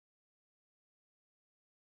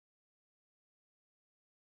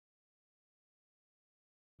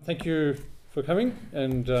Thank you for coming,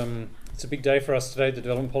 and it's a big day for us today, the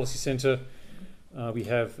Development Policy Centre. We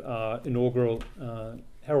have our inaugural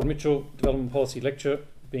Harold Mitchell Development Policy Lecture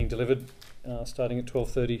being delivered starting at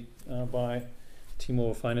 12:30 by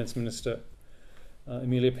Timor Finance Minister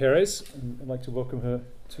Emilia Pires. And I'd like to welcome her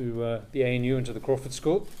to the ANU and to the Crawford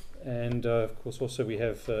School. And of course also we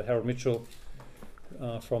have Harold Mitchell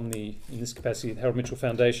in this capacity, the Harold Mitchell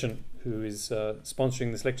Foundation, who is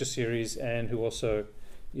sponsoring this lecture series and who also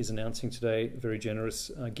is announcing today a very generous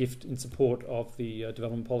gift in support of the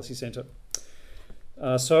Development Policy Centre.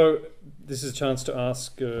 So this is a chance to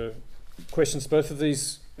ask questions to both of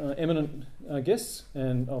these eminent guests,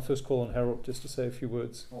 and I'll first call on Harold just to say a few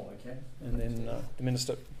words. Oh, okay. And then the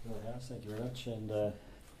Minister. Well, thank you very much, and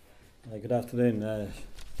good afternoon,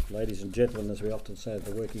 ladies and gentlemen, as we often say at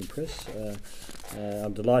the working press.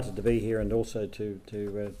 I'm delighted to be here and also to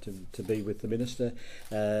be with the Minister.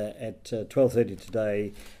 At 12:30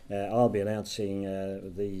 today, I'll be announcing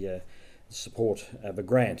the support of a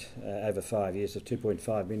grant over 5 years of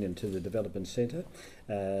 $2.5 million to the Development Centre,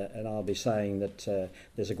 and I'll be saying that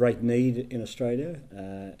there's a great need in Australia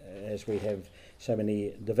as we have so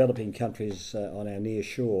many developing countries on our near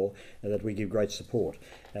shore that we give great support.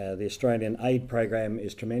 The Australian aid program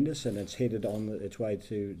is tremendous and it's headed on its way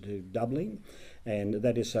to doubling, and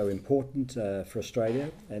that is so important for Australia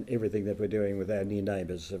and everything that we're doing with our near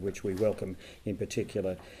neighbours, of which we welcome in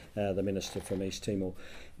particular the Minister from East Timor.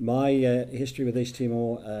 My history with East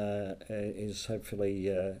Timor is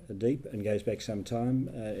hopefully deep and goes back some time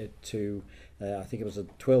to I think it was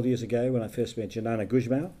 12 years ago when I first met Janana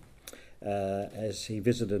Guzmao as he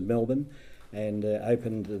visited Melbourne and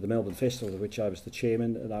opened the Melbourne Festival, of which I was the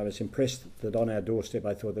chairman, and I was impressed that on our doorstep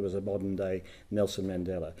I thought there was a modern day Nelson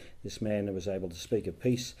Mandela. This man who was able to speak of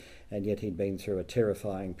peace, and yet he'd been through a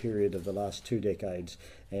terrifying period of the last 2 decades,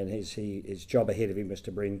 and his job ahead of him was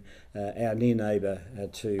to bring our near neighbour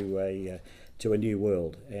to a new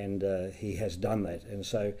world, and he has done that. And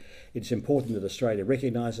so it's important that Australia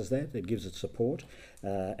recognises that, it gives it support,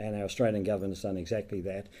 and our Australian government has done exactly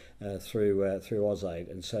that through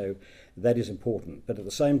AusAid, and so that is important. But at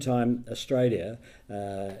the same time, Australia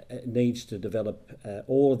needs to develop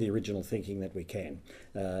all of the original thinking that we can.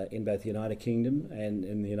 In both the United Kingdom and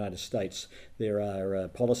in the United States, there are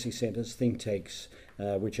policy centres, think tanks,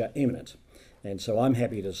 which are eminent. And so I'm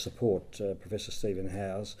happy to support Professor Stephen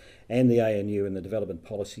Howes and the ANU and the Development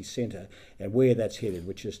Policy Centre and where that's headed,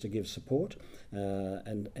 which is to give support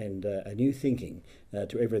and a new thinking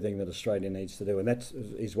to everything that Australia needs to do. And that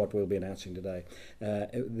is what we'll be announcing today.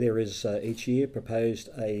 There is each year proposed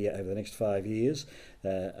over the next 5 years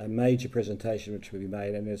a major presentation which will be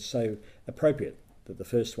made, and it's so appropriate that the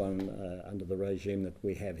first one under the regime that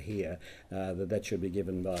we have here, that should be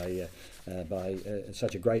given by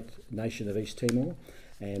such a great nation of East Timor,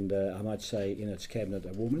 and I might say in its cabinet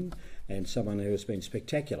a woman, and someone who has been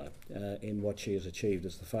spectacular in what she has achieved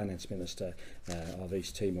as the Finance Minister of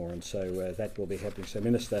East Timor, and so that will be happening. So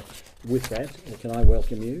Minister, with that, can I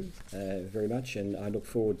welcome you very much, and I look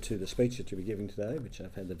forward to the speech that you'll be giving today, which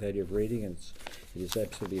I've had the value of reading, and it is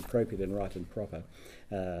absolutely appropriate and right and proper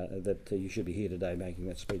that you should be here today making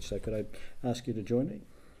that speech. So could I ask you to join me?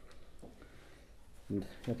 And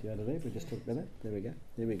what do you want to do? We just talk about that. There we go.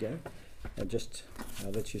 There we go. And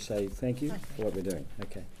I'll let you say thank you for what we're doing.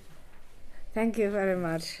 Okay. Thank you very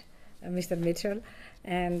much, Mr. Mitchell,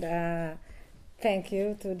 and thank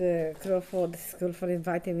you to the Crawford School for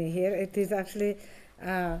inviting me here. It is actually,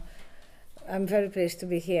 I'm very pleased to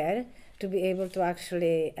be here, to be able to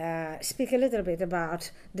actually speak a little bit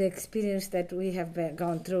about the experience that we have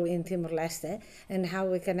gone through in Timor-Leste and how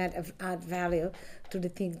we can add value to the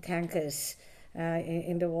think tankers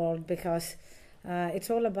in the world, because it's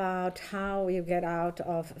all about how you get out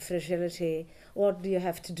of fragility. What do you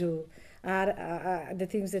have to do? Are the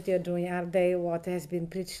things that you're doing, are they what has been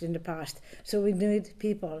preached in the past? So we need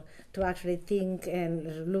people to actually think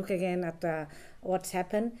and look again at what's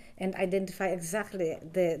happened and identify exactly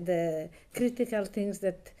the critical things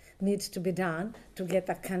that needs to be done to get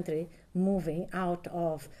a country moving out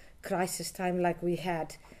of crisis time like we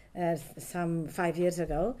had some 5 years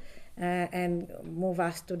ago, and move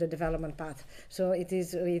us to the development path. So it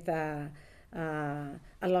is with a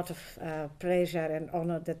lot of pleasure and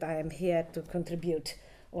honor that I am here to contribute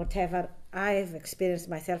whatever I've experienced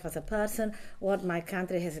myself as a person, what my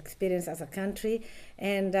country has experienced as a country,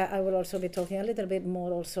 and I will also be talking a little bit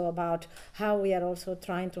more also about how we are also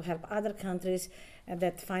trying to help other countries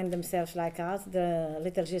that find themselves like us, the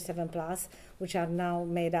little G7+, which are now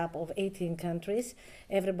made up of 18 countries,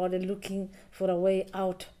 everybody looking for a way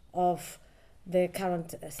out of the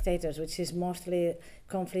current status, which is mostly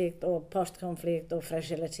conflict or post-conflict or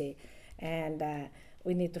fragility. And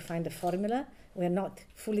we need to find a formula. We're not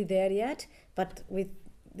fully there yet, but with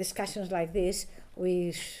discussions like this,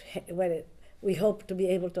 we hope to be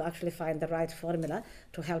able to actually find the right formula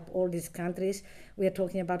to help all these countries. We are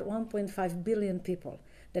talking about 1.5 billion people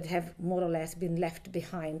that have more or less been left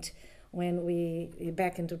behind. When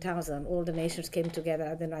back in 2000, all the nations came together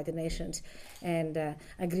at the United Nations and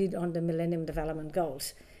agreed on the Millennium Development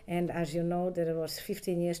Goals. And as you know, there was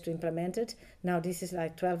 15 years to implement it. Now this is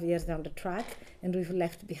like 12 years down the track, and we've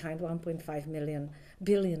left behind 1.5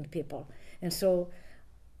 billion people. And so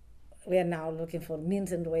we are now looking for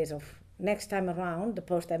means and ways of, next time around, the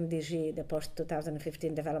post-MDG, the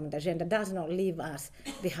post-2015 development agenda does not leave us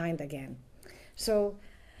behind again. So,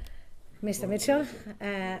 Mr. Mitchell,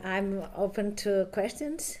 I'm open to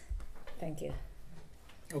questions. Thank you.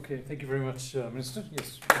 Okay, thank you very much, Minister.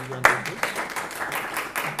 Yes.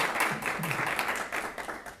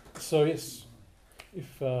 So yes,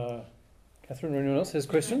 if Catherine or anyone else has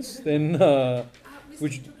questions, then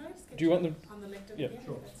would you, do you want them? On the lectern? Yeah,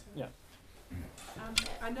 sure. Yeah.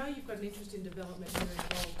 I know you've got an interest in development and you're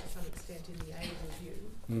involved to some extent in the aid review.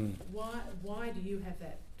 Why do you have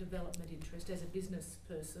that development interest as a business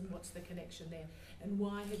person? What's the connection there? And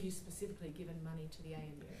why have you specifically given money to the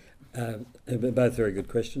ANU? Both very good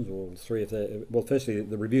questions. All three of the well, firstly,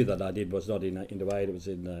 the review that I did was not into aid;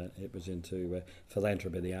 it was into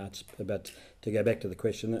philanthropy, the arts. But to go back to the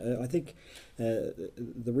question, I think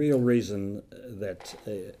the real reason that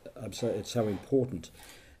it's so important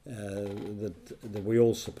that we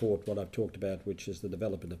all support what I've talked about, which is the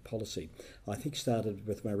development of policy, I think started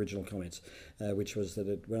with my original comments, which was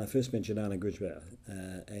that when I first met Janana Gujbar,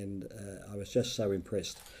 and I was just so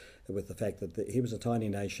impressed with the fact that he was a tiny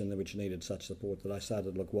nation which needed such support that I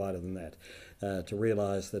started to look wider than that, to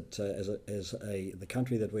realise that the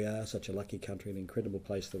country that we are, such a lucky country, an incredible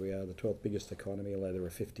place that we are, the 12th biggest economy, although there are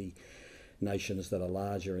 50 nations that are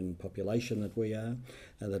larger in population than we are,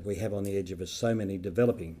 that we have on the edge of us so many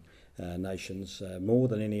developing nations, more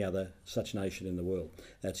than any other such nation in the world.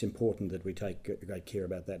 It's important that we take great care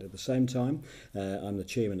about that. At the same time, I'm the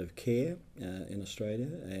chairman of CARE in Australia,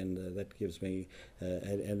 and that gives me,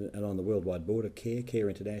 and on the worldwide board of CARE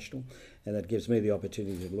International, and that gives me the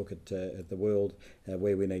opportunity to look at the world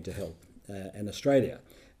where we need to help. And Australia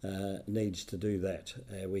needs to do that.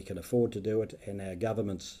 We can afford to do it, and our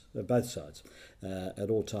governments, both sides, at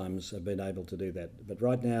all times have been able to do that. But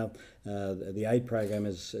right now, the aid program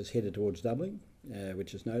is headed towards doubling,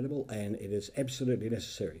 which is notable, and it is absolutely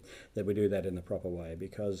necessary that we do that in the proper way,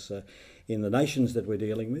 because in the nations that we're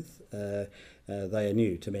dealing with, they are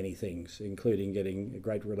new to many things, including getting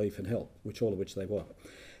great relief and help, all of which they want.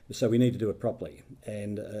 So we need to do it properly,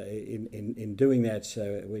 and in doing that,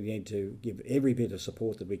 we need to give every bit of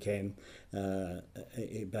support that we can,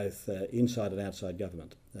 both inside and outside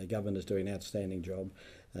government. Government is doing an outstanding job,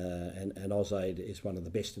 and AusAid is one of the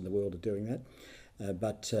best in the world at doing that.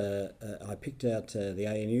 But I picked out the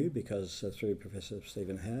ANU because through Professor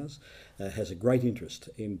Stephen Howes has a great interest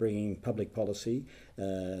in bringing public policy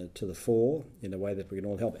to the fore in a way that we can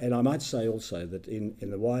all help. And I might say also that in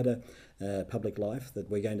the wider public life that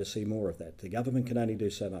we're going to see more of that. The government can only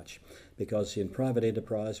do so much, because in private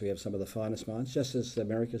enterprise we have some of the finest minds, just as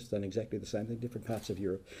America's done exactly the same thing, different parts of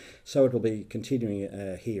Europe. So it will be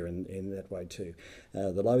continuing here in that way too.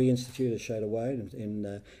 The Lowy Institute has showed a way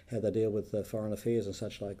in how they deal with foreign affairs and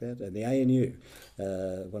such like that. And the ANU,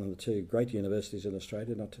 one of the two great universities in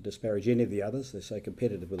Australia, not to disparage any of the others, they're so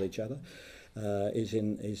competitive with each other,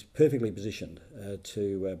 is perfectly positioned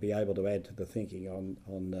to be able to add to the thinking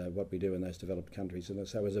on what we do in those developed countries. And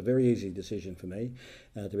so it was a very easy decision for me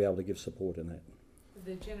to be able to give support in that.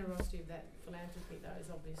 The generosity of that philanthropy, though, is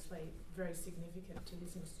obviously very significant to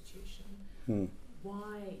this institution.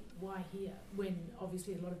 Why here, when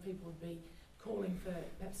obviously a lot of people would be calling for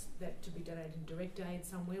perhaps that to be donated in direct aid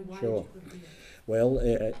somewhere? Why did you put it here? Well,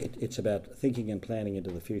 it's about thinking and planning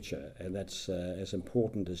into the future, and that's as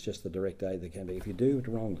important as just the direct aid that can be. If you do it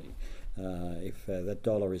wrongly, if that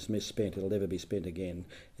dollar is misspent, it'll never be spent again,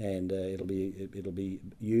 and it'll be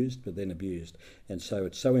used but then abused. And so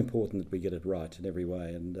it's so important that we get it right in every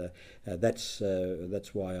way, and that's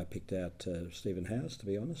why I picked out Stephen Howes, to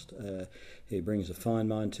be honest. He brings a fine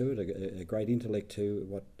mind to it, a great intellect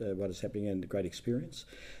to what is happening, and a great experience.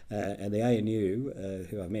 And the ANU,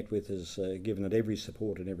 who I've met with, has given it every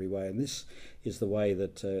support in every way, and this is the way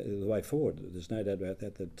the way forward. There's no doubt about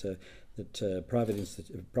that. That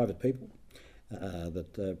private people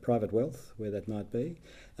that private wealth, where that might be,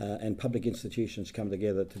 and public institutions come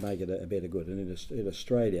together to make it a better good. And in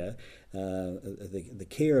Australia, the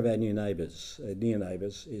care of our near neighbours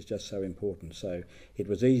is just so important. So it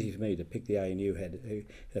was easy for me to pick the ANU, had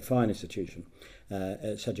a fine institution,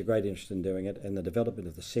 such a great interest in doing it, and the development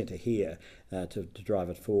of the centre here to drive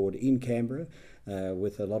it forward in Canberra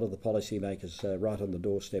with a lot of the policymakers right on the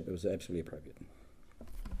doorstep. It was absolutely appropriate.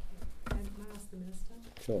 And may I ask the Minister?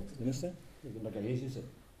 Sure. Minister? You're not going to use, is it?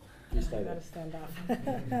 You I've stay got there. to stand up.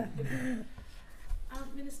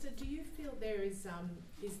 Minister, do you feel there is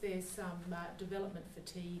there some development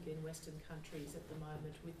fatigue in Western countries at the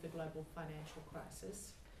moment with the global financial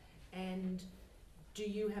crisis? And do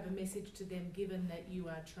you have a message to them, given that you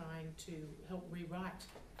are trying to help rewrite,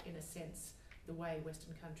 in a sense, the way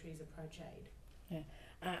Western countries approach aid? Yeah.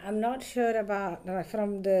 I'm not sure about,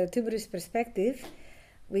 from the Timorese perspective,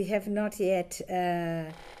 we have not yet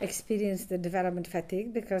experienced the development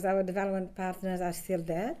fatigue because our development partners are still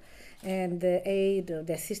there, and the aid or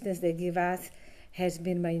the assistance they give us has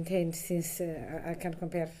been maintained since I can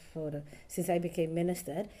compare since I became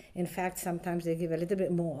minister. In fact, sometimes they give a little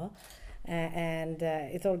bit more, and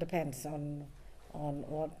it all depends on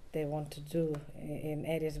what they want to do in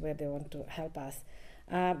areas where they want to help us.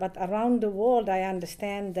 But around the world, I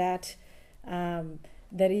understand that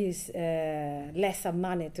there is lesser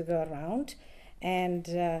money to go around, and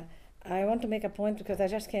I want to make a point because I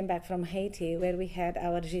just came back from Haiti, where we had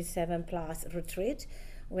our G7 Plus retreat,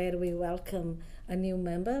 where we welcome a new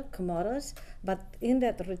member, Comoros. But in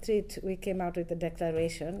that retreat, we came out with a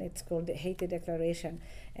declaration. It's called the Haiti Declaration,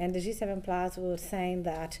 and the G7 Plus were saying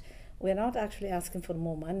that we're not actually asking for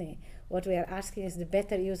more money. What we are asking is the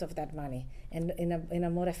better use of that money and in a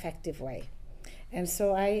more effective way. And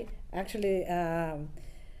so I actually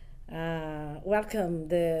welcome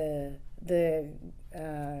the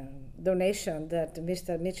donation that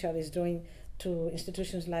Mr. Mitchell is doing to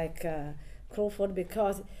institutions like Crawford,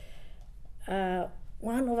 because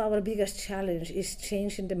one of our biggest challenges is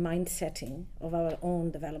changing the mindsetting of our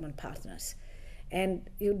own development partners. And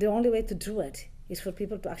the only way to do it is for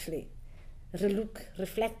people to actually relook,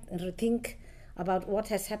 reflect, and rethink about what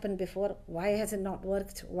has happened before, why has it not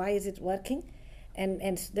worked, why is it working,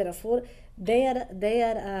 and therefore their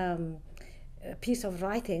piece of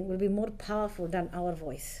writing will be more powerful than our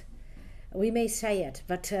voice. We may say it,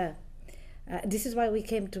 but this is why we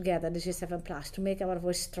came together, the G7 Plus, to make our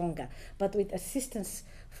voice stronger. But with assistance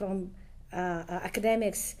from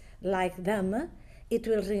academics like them, it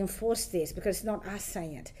will reinforce this, because it's not us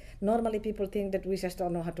saying it. Normally people think that we just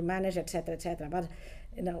don't know how to manage, etc., etc. But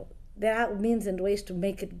there are means and ways to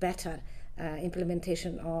make it better,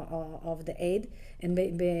 implementation of the aid, and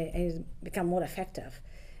become more effective.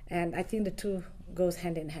 And I think the two goes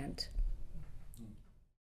hand in hand.